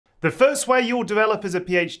The first way you'll develop as a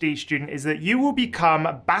PhD student is that you will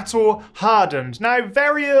become battle hardened. Now,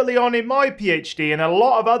 very early on in my PhD and a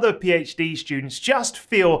lot of other PhD students just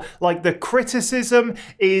feel like the criticism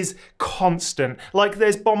is constant. Like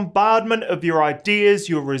there's bombardment of your ideas,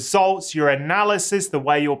 your results, your analysis, the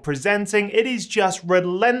way you're presenting. It is just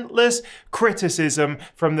relentless criticism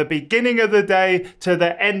from the beginning of the day to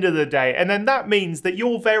the end of the day. And then that means that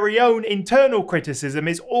your very own internal criticism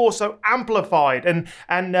is also amplified and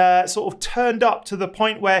sort of turned up to the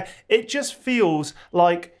point where it just feels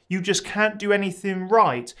like you just can't do anything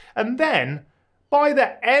right. And then by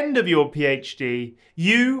the end of your PhD,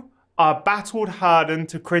 you are battle hardened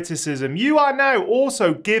to criticism. You are now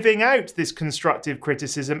also giving out this constructive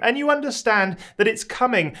criticism, and you understand that it's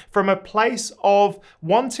coming from a place of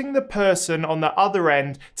wanting the person on the other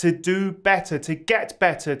end to do better, to get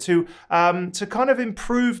better, to kind of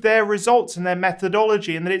improve their results and their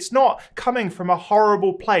methodology, and that it's not coming from a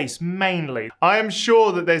horrible place mainly. I am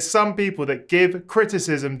sure that there's some people that give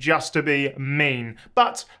criticism just to be mean,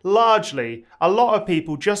 but largely a lot of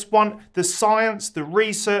people just want the science, the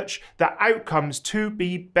research, the outcomes to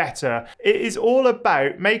be better. It is all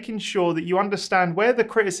about making sure that you understand where the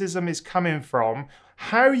criticism is coming from,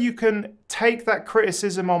 how you can take that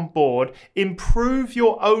criticism on board, improve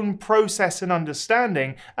your own process and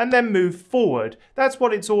understanding, and then move forward. That's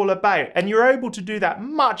what it's all about. And you're able to do that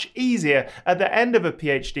much easier at the end of a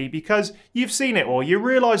PhD because you've seen it all. You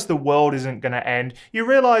realize the world isn't going to end. You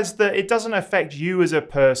realize that it doesn't affect you as a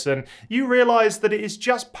person. You realize that it is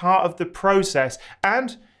just part of the process,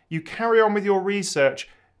 and you carry on with your research,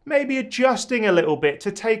 maybe adjusting a little bit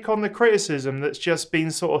to take on the criticism that's just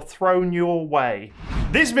been sort of thrown your way.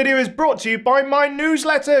 This video is brought to you by my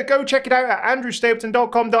newsletter. Go check it out at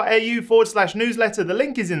andrewstapleton.com.au/newsletter. The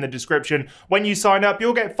link is in the description. When you sign up,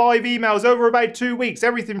 you'll get 5 emails over about 2 weeks.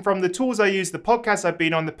 Everything from the tools I use, the podcasts I've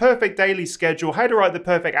been on, the perfect daily schedule, how to write the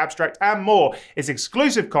perfect abstract, and more. It's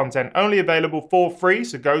exclusive content, only available for free,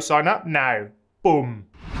 so go sign up now. Boom.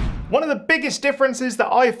 One of the biggest differences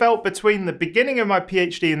that I felt between the beginning of my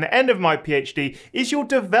PhD and the end of my PhD is you'll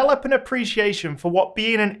develop an appreciation for what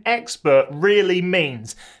being an expert really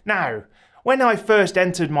means. Now, when I first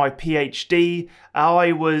entered my PhD,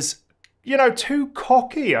 I was too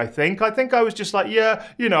cocky, I think. I think I was just like, yeah,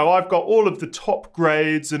 I've got all of the top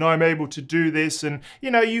grades and I'm able to do this. And,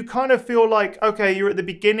 you kind of feel like, okay, you're at the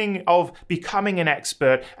beginning of becoming an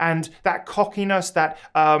expert, and that cockiness, that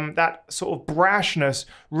sort of brashness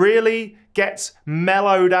really gets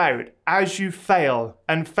mellowed out as you fail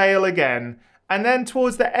and fail again. And then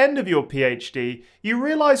towards the end of your PhD, you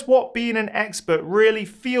realize what being an expert really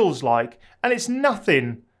feels like, and it's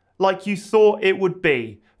nothing like you thought it would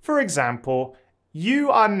be. For example, you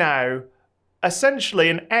are now essentially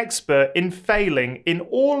an expert in failing in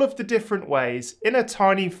all of the different ways in a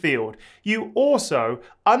tiny field. You also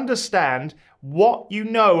understand what you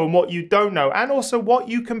know and what you don't know, and also what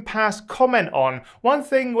you can pass comment on. One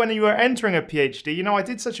thing when you were entering a PhD, I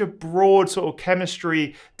did such a broad sort of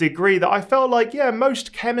chemistry degree that I felt like, yeah,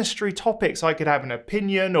 most chemistry topics I could have an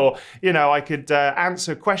opinion, or, I could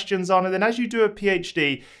answer questions on. And then as you do a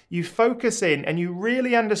PhD, you focus in and you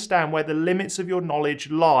really understand where the limits of your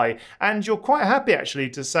knowledge lie. And you're quite happy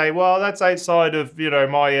actually to say, well, that's outside of,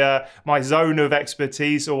 my zone of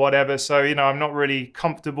expertise or whatever. So, I'm not really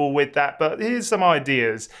comfortable with that, but here's some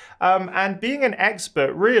ideas. And being an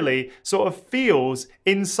expert really sort of feels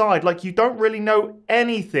inside like you don't really know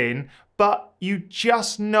anything, but you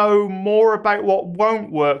just know more about what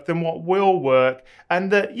won't work than what will work.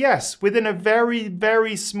 And that, yes, within a very,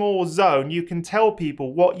 very small zone, you can tell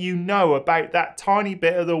people what you know about that tiny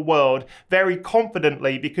bit of the world very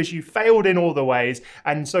confidently because you failed in all the ways.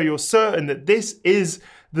 And so you're certain that this is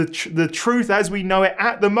the truth as we know it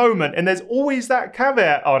at the moment, and there's always that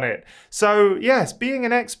caveat on it. So yes, being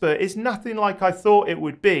an expert is nothing like I thought it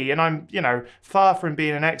would be, and I'm far from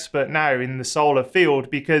being an expert now in the solar field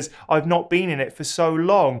because I've not been in it for so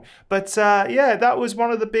long. But yeah, that was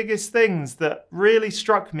one of the biggest things that really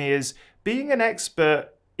struck me, is being an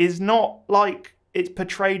expert is not like it's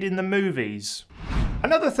portrayed in the movies.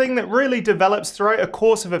 Another thing that really develops throughout a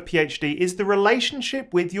course of a PhD is the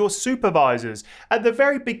relationship with your supervisors. At the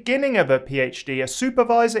very beginning of a PhD, a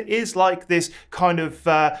supervisor is like this kind of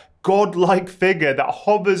godlike figure that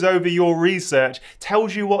hovers over your research,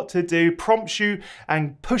 tells you what to do, prompts you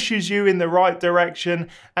and pushes you in the right direction.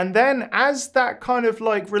 And then as that kind of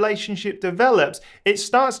relationship develops, it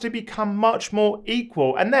starts to become much more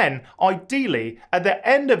equal. And then ideally at the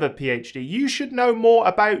end of a PhD, you should know more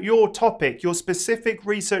about your topic, your specific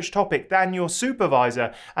research topic, than your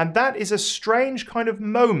supervisor. And that is a strange kind of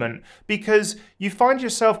moment because you find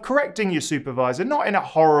yourself correcting your supervisor, not in a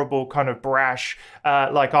horrible kind of brash,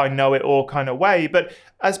 like I know it all kind of way, but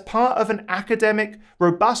as part of an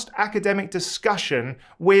robust academic discussion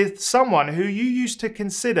with someone who you used to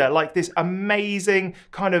consider like this amazing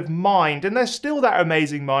kind of mind, and they're still that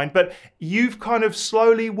amazing mind, but you've kind of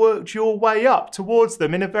slowly worked your way up towards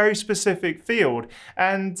them in a very specific field.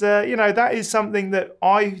 And, that is something that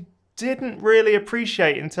I didn't really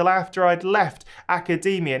appreciate until after I'd left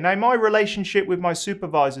academia. Now, my relationship with my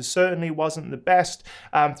supervisors certainly wasn't the best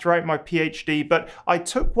throughout my PhD, but I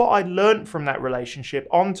took what I learned from that relationship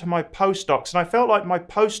onto my postdocs, and I felt like my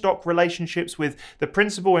postdoc relationships with the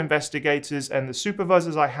principal investigators and the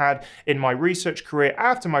supervisors I had in my research career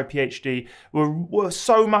after my PhD were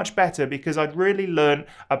so much better, because I'd really learned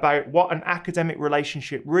about what an academic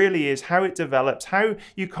relationship really is, how it develops, how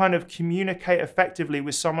you kind of communicate effectively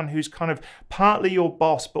with someone who's kind of partly your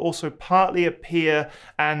boss, but also partly a peer.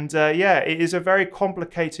 And it is a very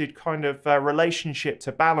complicated kind of relationship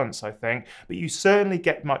to balance, I think, but you certainly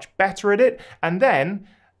get much better at it. And then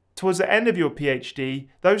towards the end of your PhD,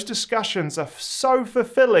 those discussions are so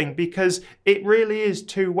fulfilling, because it really is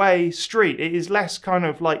two-way street. It is less kind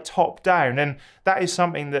of like top down, and that is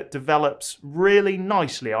something that develops really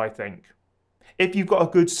nicely, I think. If you've got a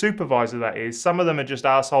good supervisor, that is. Some of them are just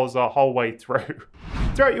assholes the whole way through.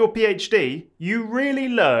 Throughout your PhD, you really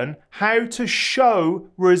learn how to show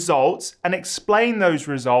results and explain those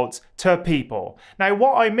results to people. Now,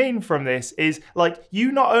 what I mean from this is, like,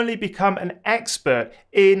 you not only become an expert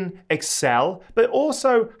in Excel, but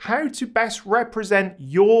also how to best represent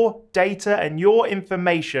your data and your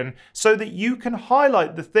information so that you can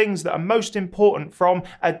highlight the things that are most important from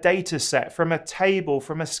a data set, from a table,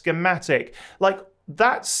 from a schematic. Like,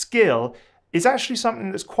 that skill is actually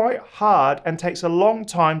something that's quite hard and takes a long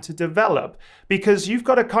time to develop, because you've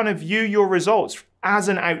got to kind of view your results as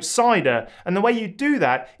an outsider. And the way you do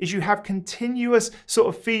that is you have continuous sort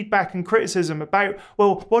of feedback and criticism about,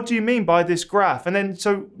 well, what do you mean by this graph? And then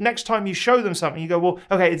so next time you show them something, you go, well,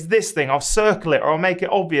 okay, it's this thing, I'll circle it, or I'll make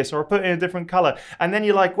it obvious, or I'll put it in a different color. And then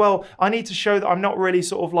you're like, well, I need to show that I'm not really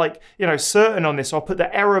sort of like, certain on this, so I'll put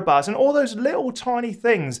the error bars, and all those little tiny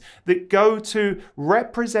things that go to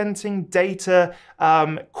representing data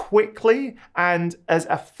quickly and as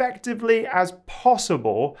effectively as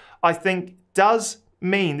possible, I think does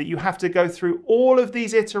mean that you have to go through all of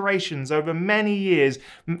these iterations over many years,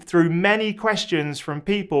 through many questions from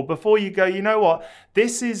people, before you go, you know what,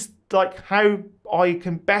 this is like how I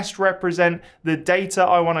can best represent the data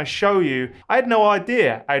I want to show you. I had no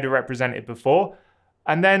idea how to represent it before.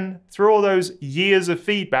 And then through all those years of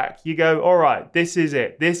feedback, you go, all right, this is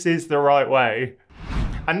it. This is the right way.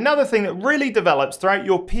 Another thing that really develops throughout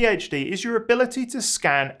your PhD is your ability to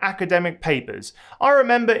scan academic papers. I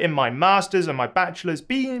remember in my master's and my bachelor's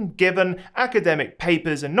being given academic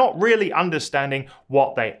papers and not really understanding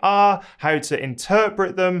what they are, how to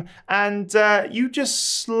interpret them, and you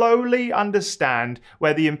just slowly understand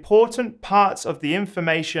where the important parts of the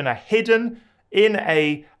information are hidden in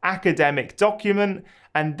an academic document,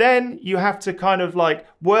 and then you have to kind of like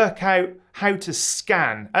work out how to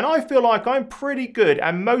scan. And I feel like I'm pretty good,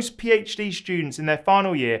 and most PhD students in their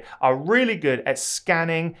final year are really good at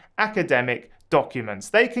scanning academic documents.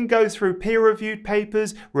 They can go through peer-reviewed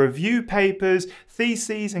papers, review papers,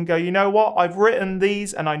 theses, and go, you know what, I've written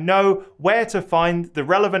these and I know where to find the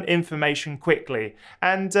relevant information quickly.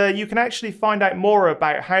 And you can actually find out more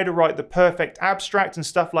about how to write the perfect abstract and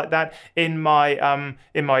stuff like that in my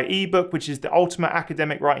ebook, which is the Ultimate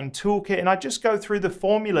Academic Writing Toolkit. And I just go through the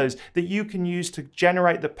formulas that you can use to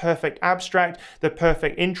generate the perfect abstract, the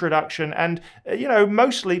perfect introduction. And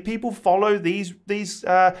mostly people follow these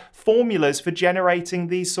formulas for generating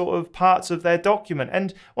these sort of parts of their document.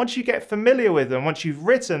 And once you get familiar with them, once you've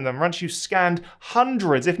written them, once you've scanned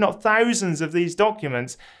hundreds, if not thousands of these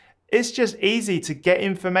documents, it's just easy to get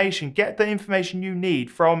the information you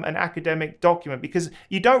need from an academic document, because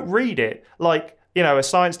you don't read it like, a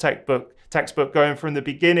science textbook going from the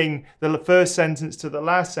beginning, the first sentence to the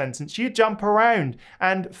last sentence. You jump around,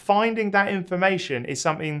 and finding that information is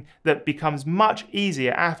something that becomes much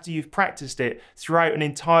easier after you've practiced it throughout an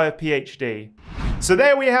entire PhD. So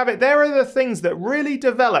there we have it. There are the things that really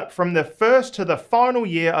develop from the first to the final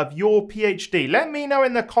year of your PhD. Let me know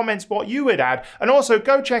in the comments what you would add. And also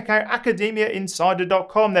go check out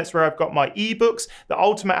academiainsider.com. That's where I've got my ebooks, the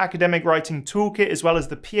Ultimate Academic Writing Toolkit, as well as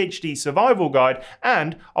the PhD Survival Guide.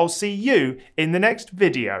 And I'll see you in the next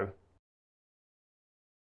video.